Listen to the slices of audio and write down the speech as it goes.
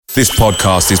This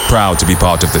podcast is proud to be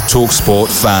part of the TalkSport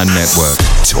Fan Network.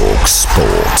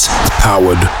 TalkSport.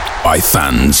 Powered by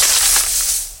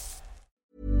fans.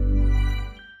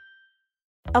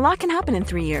 A lot can happen in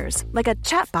 3 years. Like a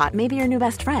chatbot may be your new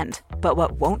best friend. But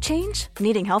what won't change?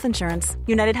 Needing health insurance.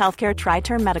 United Healthcare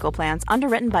Tri-Term Medical Plans,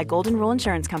 underwritten by Golden Rule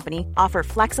Insurance Company, offer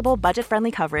flexible,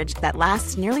 budget-friendly coverage that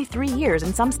lasts nearly 3 years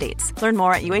in some states. Learn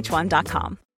more at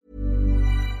uh1.com.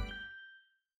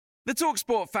 The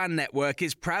TalkSport Fan Network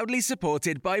is proudly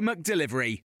supported by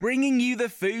McDelivery, bringing you the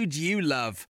food you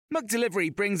love.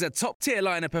 McDelivery brings a top-tier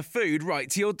lineup of food right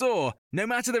to your door. No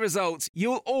matter the result,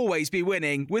 you'll always be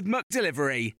winning with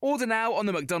McDelivery. Order now on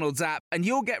the McDonald's app and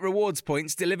you'll get rewards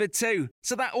points delivered too.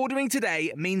 So that ordering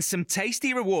today means some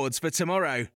tasty rewards for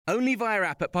tomorrow. Only via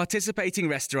app at participating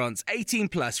restaurants. 18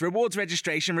 plus. Rewards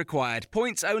registration required.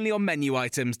 Points only on menu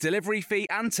items. Delivery fee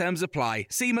and terms apply.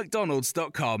 See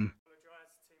mcdonalds.com.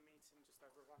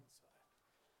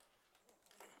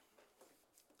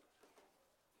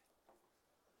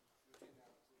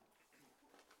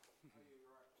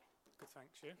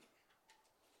 Thanks, you.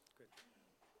 Good.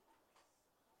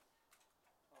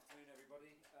 Afternoon,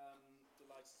 everybody.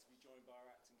 Delighted to be joined by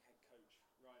our acting head coach,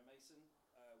 Ryan Mason.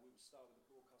 We will start with the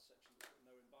broadcast section with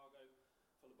no embargo,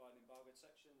 followed by an embargoed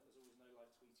section. As always, no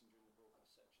live tweeting during the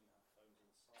broadcast section. Have phones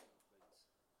on silent, please.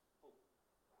 Paul.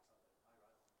 Hi,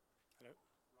 Ryan. Hello.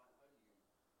 Ryan, how do you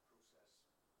process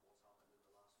what's happened in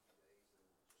the last few days and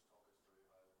just talk us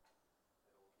through how it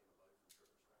all came about from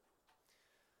your perspective?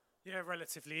 Yeah,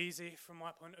 relatively easy from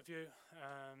my point of view.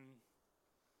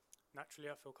 Naturally,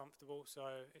 I feel comfortable, so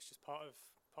it's just part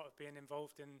of being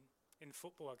involved in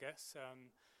football, I guess.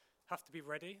 Have to be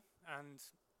ready, and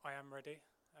I am ready.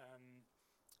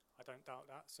 I don't doubt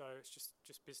that. So it's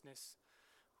just business.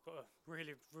 We've got a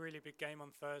really big game on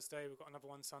Thursday. We've got another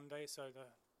one Sunday. So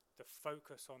the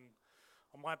focus on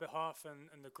my behalf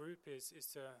and the group is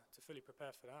to fully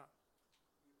prepare for that.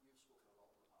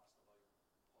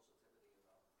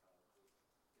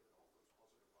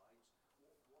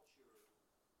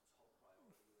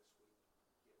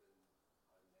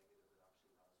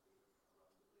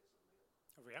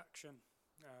 Reaction,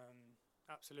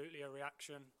 absolutely a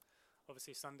reaction.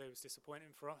 Obviously Sunday was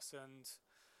disappointing for us, and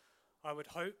I would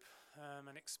hope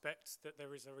and expect that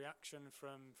there is a reaction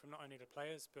from not only the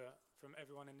players but from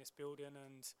everyone in this building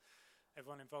and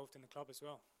everyone involved in the club as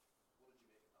well. What did you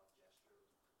make of that gesture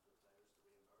of the players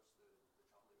to reimburse the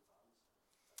travelling fans?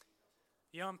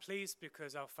 Yeah, I'm pleased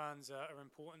because our fans are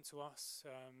important to us.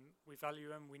 We value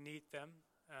them, we need them,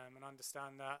 and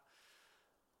understand that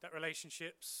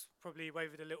relationship's probably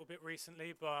wavered a little bit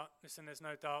recently, but listen, there's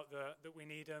no doubt that we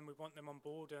need them, we want them on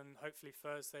board, and hopefully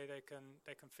Thursday they can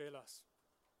feel us.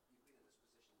 You've been in this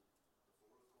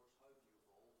position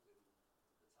before, of course.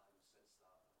 How have you evolved in the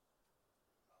time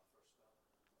since that first spell?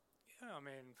 Yeah, I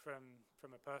mean, from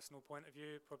a personal point of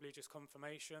view, probably just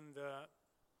confirmation that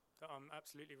I'm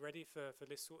absolutely ready for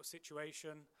this sort of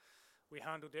situation. We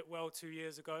handled it well 2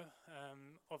 years ago.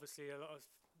 Obviously, a lot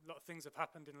of things have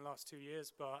happened in the last 2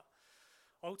 years, but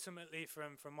ultimately,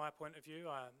 from my point of view,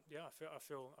 I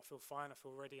feel fine. I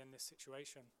feel ready in this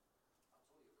situation.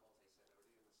 Antonio Conte said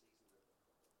earlier in the season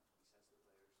that he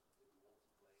sensed the players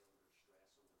didn't want to play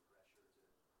under stress, under pressure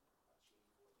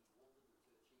to achieve what he wanted them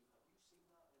to achieve. Have you seen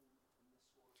that in this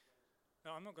squad of players?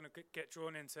 No, I'm not going to get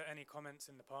drawn into any comments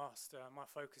in the past. My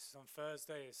focus is on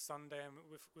Thursday, is Sunday, and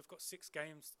we've got 6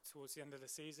 games towards the end of the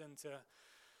season to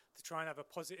try and have a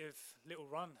positive little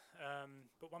run.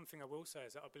 But one thing I will say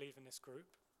is that I believe in this group,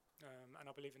 and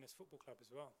I believe in this football club as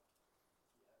well.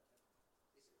 Yeah.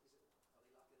 Are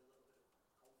they lacking a little bit of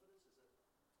confidence? Is it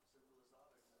simple as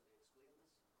that, or can they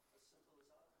explain this as simple as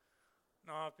that?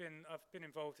 No, I've been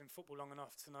involved in football long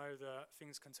enough to know that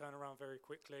things can turn around very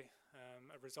quickly.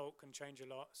 A result can change a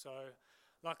lot. So,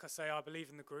 like I say, I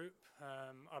believe in the group.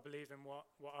 I believe in what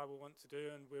I will want to do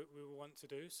and we will want to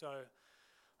do. So,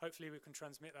 hopefully we can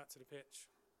transmit that to the pitch.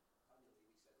 Daniel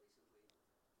Levy said recently that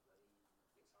he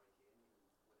thinks Harry Kane can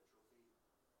win a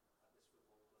trophy at this football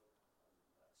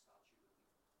club, and a statue could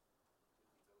be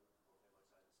built of him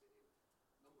outside the stadium.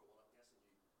 Number one, I'm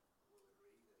guessing you will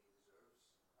agree that he deserves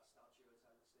a statue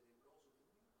outside the stadium, but also,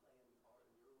 can you play any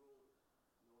part in your role,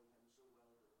 knowing him so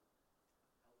well,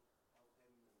 to help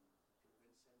him and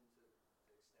convince him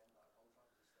to extend that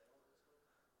contract and stay on at this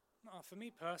club? No, for me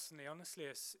personally, honestly,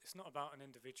 it's not about an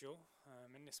individual.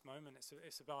 In this moment,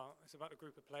 it's about the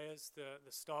group of players,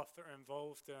 the staff that are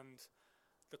involved, and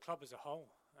the club as a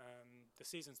whole. The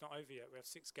season's not over yet. We have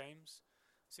 6 games,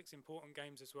 6 important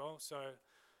games as well. So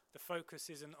the focus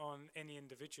isn't on any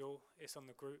individual; it's on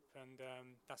the group, and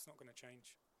that's not going to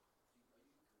change. Are you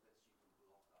convinced you can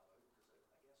block that out?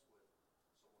 Because I guess with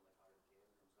someone like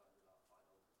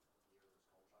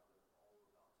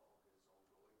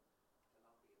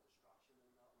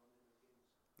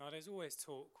No, there's always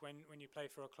talk when you play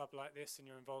for a club like this and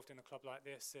you're involved in a club like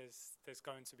this. There's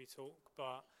going to be talk,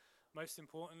 but most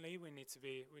importantly, we need to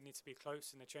be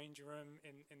close in the changing room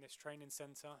in this training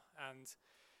centre. And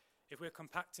if we're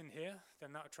compact in here,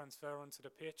 then that will transfer onto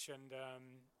the pitch. And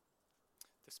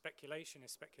the speculation is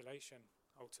speculation.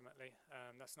 Ultimately,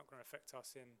 that's not going to affect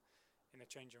us in the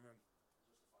changing room.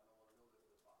 Just a final one. I know that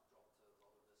the backdrop to a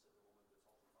lot of this at the moment, the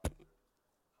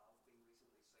Tottenham fans have been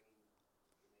recently singing the name of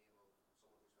someone who's very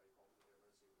popular here, Mauricio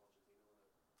Pochettino,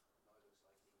 and it now looks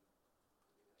like he could be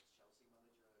the next Chelsea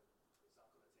manager. Is that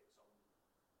going to take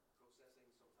some processing,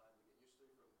 some time to get used to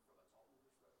from a Tottenham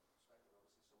perspective? Obviously,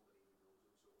 somebody who knows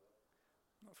him so well.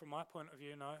 Not from my point of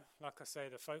view, no. Like I say,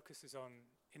 the focus is on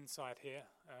inside here.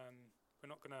 We're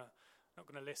not gonna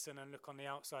listen and look on the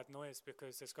outside noise,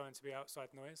 because there's going to be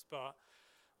outside noise. But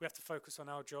we have to focus on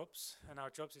our jobs, and our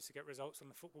jobs is to get results on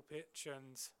the football pitch.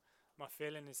 And my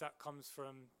feeling is that comes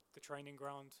from the training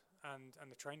ground and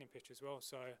the training pitch as well.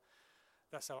 So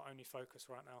that's our only focus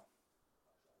right now.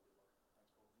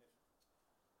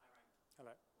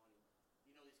 Hello.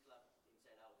 You know this club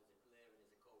inside out as a player and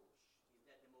as a coach. Is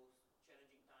that the most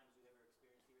challenging times you've ever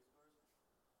experienced here at Spurs?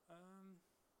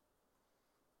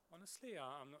 Honestly,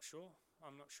 I'm not sure.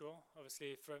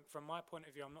 Obviously, from my point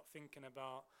of view, I'm not thinking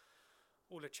about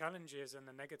all the challenges and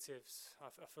the negatives. I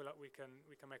feel like we can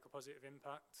make a positive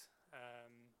impact.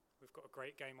 We've got a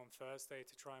great game on Thursday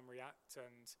to try and react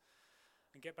and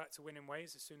get back to winning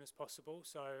ways as soon as possible.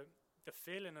 So the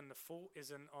feeling and the fault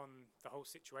isn't on the whole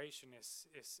situation.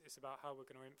 It's about how we're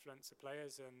going to influence the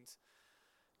players and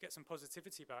get some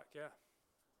positivity back. Yeah.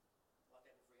 What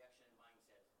type of reaction and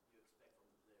mindset do you expect from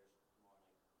the players tomorrow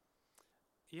night?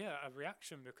 Yeah, a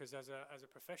reaction, because as a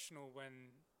professional,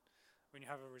 when you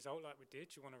have a result like we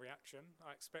did, you want a reaction.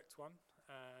 I expect one.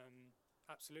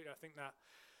 Absolutely, I think that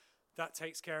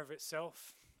takes care of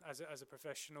itself as a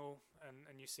professional,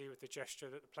 and you see with the gesture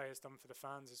that the players done for the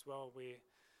fans as well. We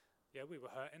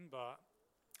were hurting, but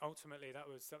ultimately that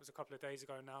was a couple of days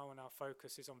ago now, and our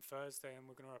focus is on Thursday, and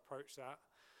we're going to approach that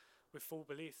with full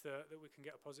belief that we can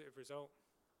get a positive result.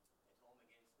 At home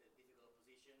against the difficult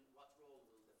opposition, what role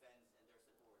will the fans and their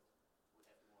support will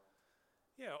have tomorrow?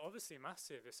 Yeah, obviously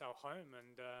massive. It's our home,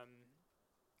 and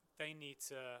they need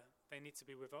to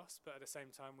be with us, but at the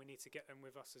same time we need to get them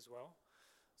with us as well.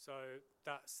 So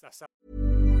that's our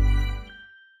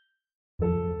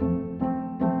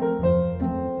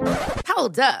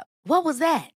Hold up. What was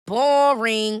that?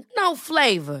 Boring. No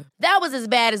flavor. That was as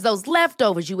bad as those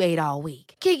leftovers you ate all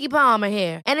week. Keke Palmer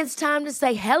here, and it's time to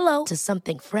say hello to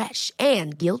something fresh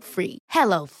and guilt-free.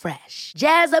 Hello Fresh.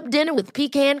 Jazz up dinner with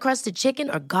pecan-crusted chicken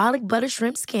or garlic butter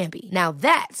shrimp scampi. Now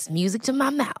that's music to my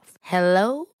mouth.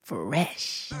 Hello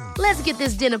Fresh. Let's get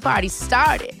this dinner party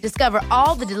started. Discover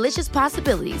all the delicious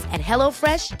possibilities at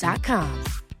hellofresh.com.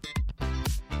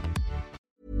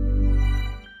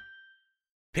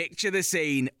 Picture the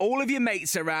scene. All of your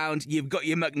mates around, you've got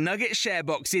your McNugget share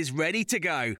boxes ready to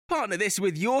go. Partner this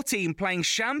with your team playing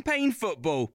champagne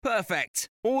football. Perfect.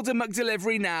 Order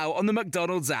McDelivery now on the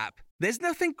McDonald's app. There's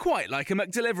nothing quite like a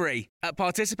McDelivery. At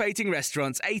participating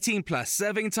restaurants, 18 plus,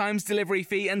 serving times, delivery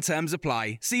fee and terms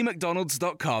apply. See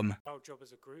mcdonalds.com. our job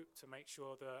as a group to make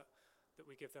sure that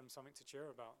we give them something to cheer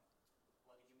about.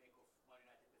 What did you make of Man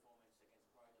United performance against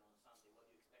Brighton on Sunday? What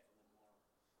do you expect from them tomorrow?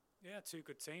 Yeah, two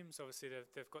good teams. Obviously,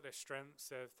 they've got their strengths.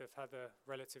 They've had a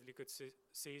relatively good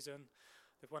season.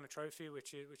 They've won a trophy,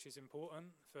 which is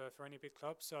important for any big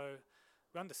club. So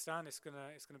we understand it's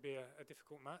gonna be a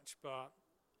difficult match, but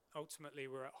ultimately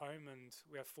we're at home and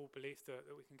we have full belief that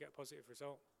we can get a positive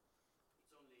result.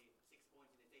 It's only 6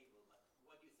 points in the table, but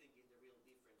what do you think is the real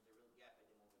difference, the real gap at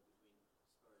the moment between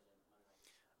Spurs and Man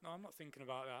United? No, I'm not thinking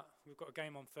about that. We've got a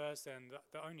game on Thursday, and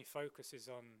the only focus is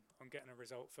on getting a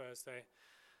result Thursday.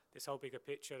 This whole bigger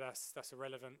picture, that's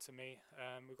irrelevant to me.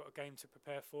 We've got a game to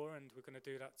prepare for, and we're going to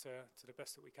do that to the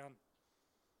best that we can.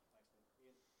 Thanks, man.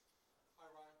 Ian?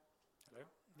 Hi Ryan. Hello?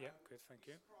 Yeah, good, thank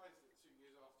you. Surprised that 2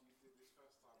 years after you did this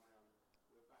first time around,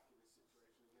 we're back in this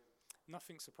situation again?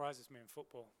 Nothing surprises me in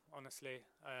football, honestly.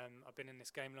 I've been in this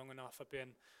game long enough. I've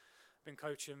been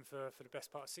coaching for the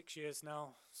best part of 6 years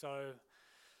now. So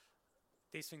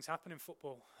these things happen in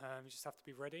football. You just have to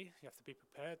be ready. You have to be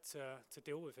prepared to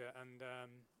deal with it.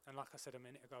 And like I said a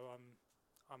minute ago,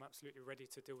 I'm absolutely ready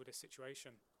to deal with this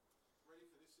situation. Ready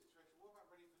for this situation? What about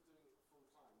ready for doing it full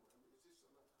time? Is this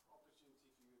an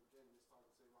opportunity for you again this time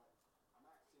to say, right, I'm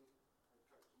acting and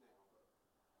coach now, but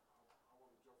I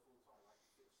want a job full time. I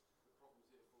can fix the problems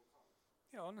here full time.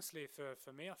 Yeah, honestly,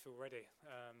 for me, I feel ready.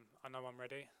 I know I'm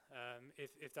ready.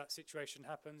 If that situation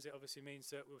happens, it obviously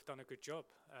means that we've done a good job.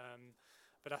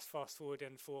 But that's fast forward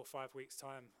in 4 or 5 weeks'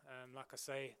 time. Like I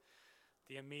say,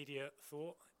 the immediate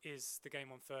thought is the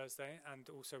game on Thursday, and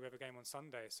also we have a game on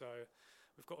Sunday. So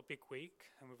we've got a big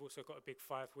week, and we've also got a big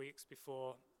 5 weeks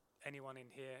before anyone in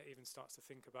here even starts to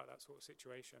think about that sort of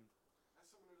situation. As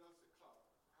someone who loves the club,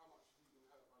 how much have you been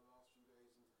hurt by the last few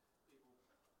days and people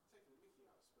taking the mickey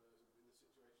out of Spurs in the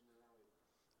situation they're now in?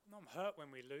 No, I'm hurt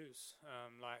when we lose,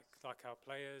 like our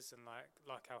players and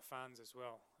like our fans as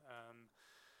well.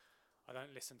 I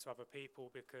don't listen to other people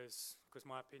because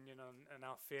my opinion and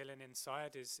our feeling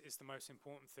inside is the most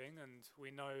important thing. And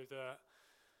we know that,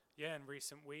 in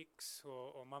recent weeks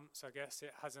or months, I guess,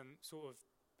 it hasn't sort of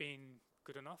been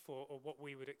good enough or what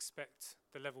we would expect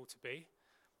the level to be.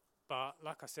 But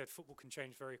like I said, football can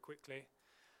change very quickly,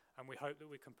 and we hope that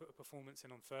we can put a performance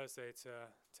in on Thursday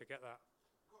to get that.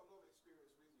 You've got a lot of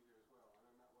experience with you here as well. I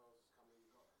know Matt Wells is coming.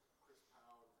 You've got Chris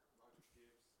Powell, Nigel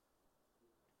Gibbs,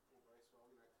 Paul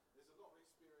Bracewell. There's a lot of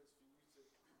experience for you to,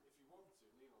 if you want to,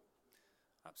 lean on.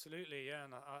 Absolutely, yeah,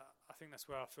 and I think that's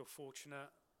where I feel fortunate.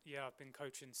 Yeah, I've been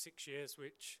coaching 6 years,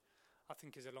 which I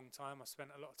think is a long time. I spent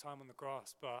a lot of time on the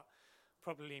grass, but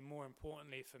probably more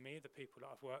importantly for me, the people that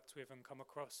I've worked with and come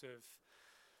across have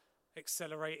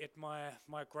accelerated my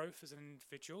growth as an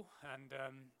individual. And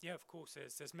of course,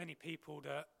 there's many people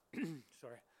that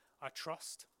I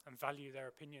trust and value their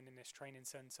opinion in this training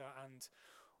centre and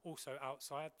also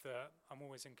outside that I'm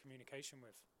always in communication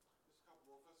with. Just a couple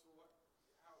more. First of all,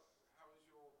 how is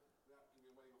your formation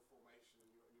and your philosophy?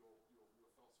 Will it be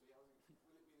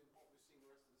what we've seen the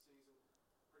rest of the season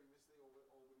previously, or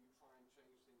will you try and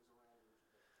change things around a little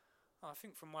bit? I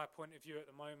think from my point of view at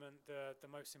the moment, the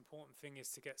most important thing is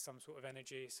to get some sort of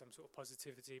energy, some sort of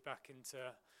positivity back into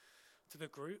the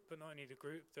group, but not only the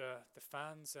group, the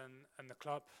fans and the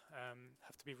club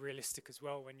have to be realistic as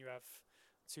well. When you have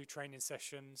 2 training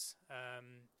sessions,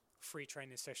 3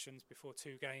 training sessions before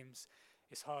 2 games,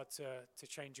 it's hard to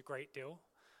change a great deal.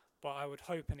 But I would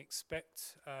hope and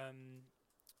expect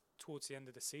towards the end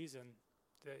of the season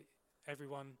that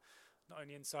everyone, not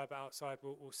only inside but outside,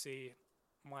 will see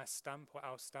my stamp or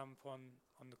our stamp on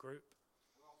the group.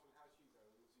 And last one, how's Hugo?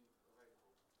 Is he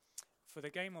available? For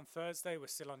the game on Thursday, we're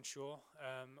still unsure.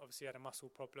 Obviously, he had a muscle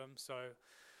problem, so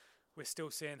we're still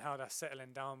seeing how that's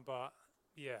settling down. But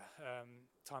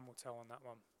time will tell on that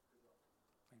one. Good luck.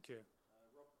 Thank you.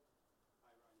 Rob.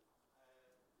 Hi,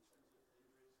 Ryan. In terms of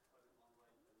injuries, Clement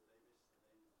Longley and Davis,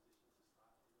 are they in position to start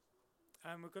this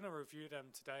week? We're going to review them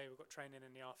today. We've got training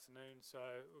in the afternoon, so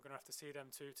we're going to have to see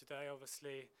them too today.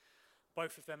 Obviously,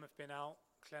 both of them have been out.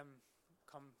 Clem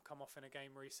come off in a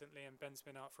game recently, and Ben's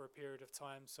been out for a period of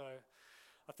time. So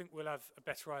I think we'll have a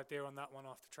better idea on that one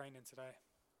after training today.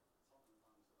 Tottenham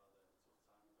fans have had a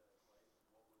tough time of it of late.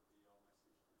 What would be your message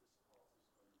to the supporters going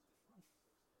into this round of 6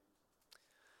 games?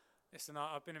 Listen,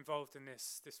 I've been involved in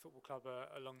this football club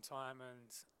a long time, and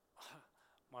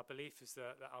my belief is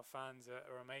that our fans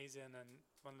are amazing and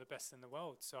one of the best in the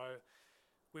world. So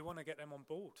we want to get them on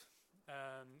board.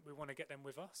 We want to get them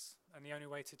with us, and the only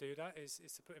way to do that is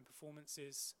to put in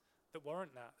performances that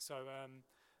warrant that. So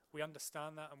we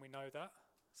understand that and we know that.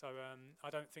 So I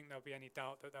don't think there'll be any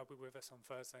doubt that they'll be with us on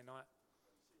Thursday night.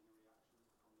 Have you seen a reaction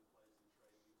from the players in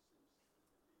training since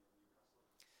it being in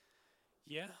Newcastle?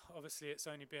 Yeah, obviously it's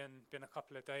only been a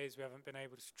couple of days. We haven't been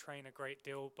able to train a great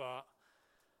deal, but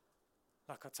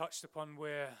like I touched upon,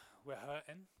 we're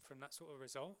hurting from that sort of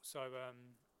result. So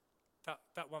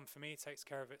that one for me takes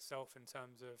care of itself in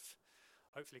terms of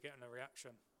hopefully getting a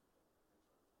reaction.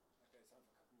 Okay, time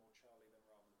for a couple more. Charlie, then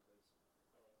Rahman, please.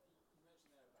 You mentioned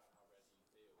there about how ready you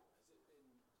feel. Has it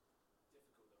been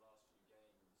difficult the last few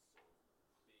games, sort of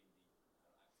being the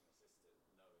acting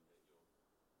assistant, knowing that you're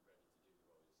ready to do the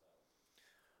role yourself?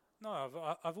 No,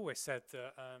 I've always said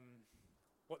that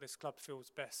what this club feels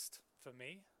best for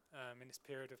me in this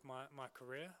period of my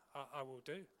career, I will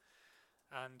do.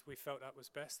 And we felt that was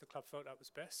best, the club felt that was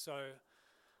best, so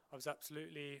I was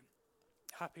absolutely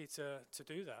happy to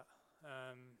do that.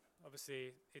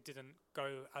 Obviously, it didn't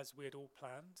go as we had all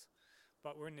planned,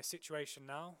 but we're in this situation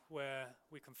now where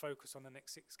we can focus on the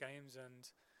next 6 games and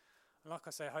like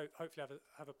I say, hopefully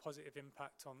have a positive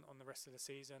impact on the rest of the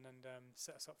season and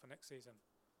set us up for next season.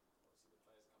 Obviously, the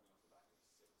players coming off the back of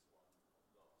a 6-1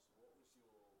 loss. What was your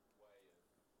way of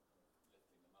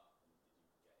lifting them up? And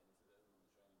did you get into them on the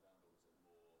training ground, or was it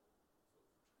more sort of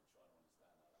trying to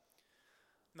understand how that happened?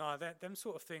 No, them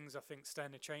sort of things, I think, stay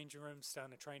in the changing room, stay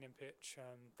on the training pitch.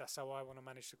 That's how I want to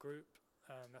manage the group.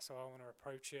 That's how I want to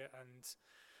approach it. And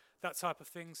that type of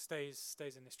thing stays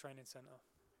in this training centre.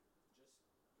 Just,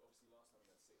 obviously, last time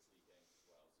we had 6 league games as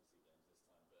well, 6 league games this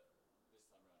time, but this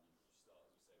time around you start,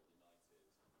 as you say, with United and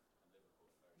Liverpool in a very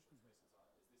short space of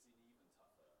time. Is this an even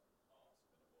tougher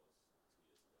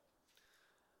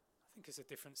think it's a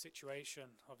different situation.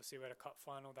 Obviously, we had a cup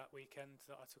final that weekend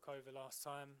that I took over last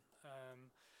time.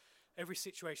 Every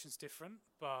situation's different,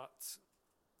 but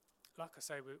like I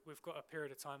say, we've got a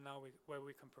period of time now where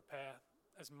we can prepare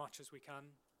as much as we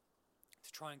can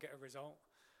to try and get a result.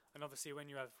 And obviously, when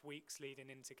you have weeks leading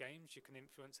into games, you can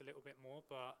influence a little bit more.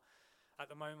 But at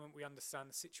the moment, we understand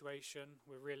the situation.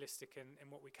 We're realistic in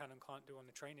what we can and can't do on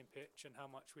the training pitch and how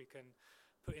much we can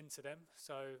put into them.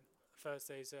 So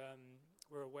Thursdays,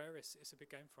 we're aware it's a big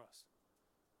game for us.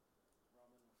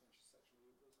 Ryan, can I just ask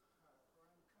you, have you been in touch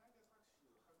with Daniel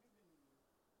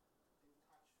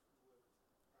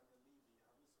Levy?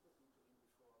 Have you spoken to him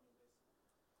before? I mean,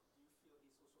 do you feel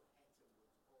he's also hectic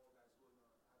with all that's going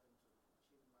on, having to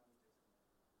change managers?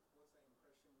 What's the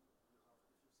impression you have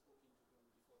if you've spoken to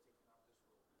him before taking up this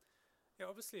role?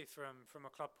 Yeah, obviously from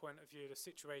a club point of view, the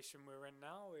situation we're in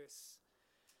now is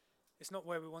it's not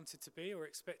where we wanted to be or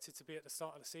expected to be at the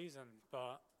start of the season,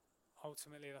 but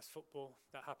ultimately that's football.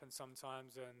 That happens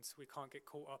sometimes, and we can't get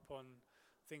caught up on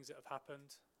things that have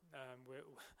happened.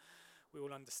 We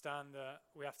all understand that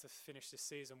we have to finish this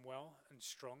season well and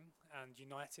strong and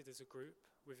united as a group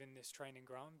within this training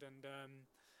ground, and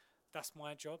that's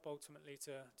my job ultimately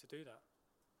to do that.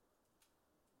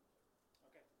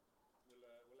 Okay,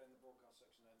 we'll end the broadcast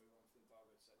section and move on to the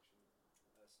embargo section,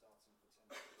 starting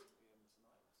for 10 p.m.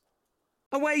 tonight.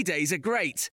 Away days are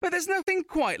great, but there's nothing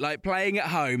quite like playing at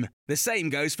home. The same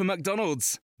goes for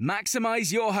McDonald's.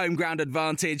 Maximise your home ground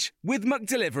advantage with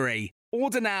McDelivery.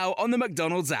 Order now on the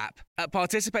McDonald's app. At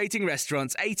participating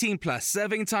restaurants, 18 plus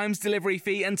serving times, delivery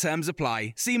fee and terms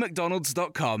apply. See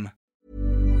mcdonalds.com.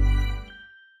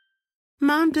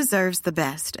 Mom deserves the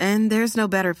best, and there's no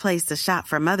better place to shop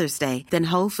for Mother's Day than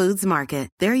Whole Foods Market.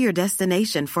 They're your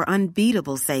destination for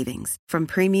unbeatable savings, from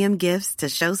premium gifts to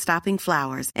show-stopping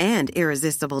flowers and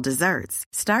irresistible desserts.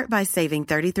 Start by saving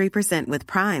 33% with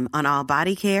Prime on all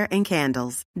body care and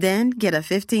candles. Then get a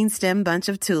 15-stem bunch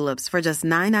of tulips for just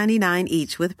 $9.99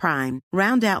 each with Prime.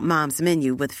 Round out Mom's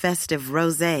menu with festive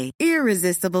rosé,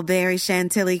 irresistible berry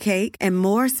chantilly cake, and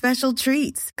more special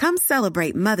treats. Come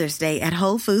celebrate Mother's Day at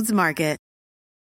Whole Foods Market.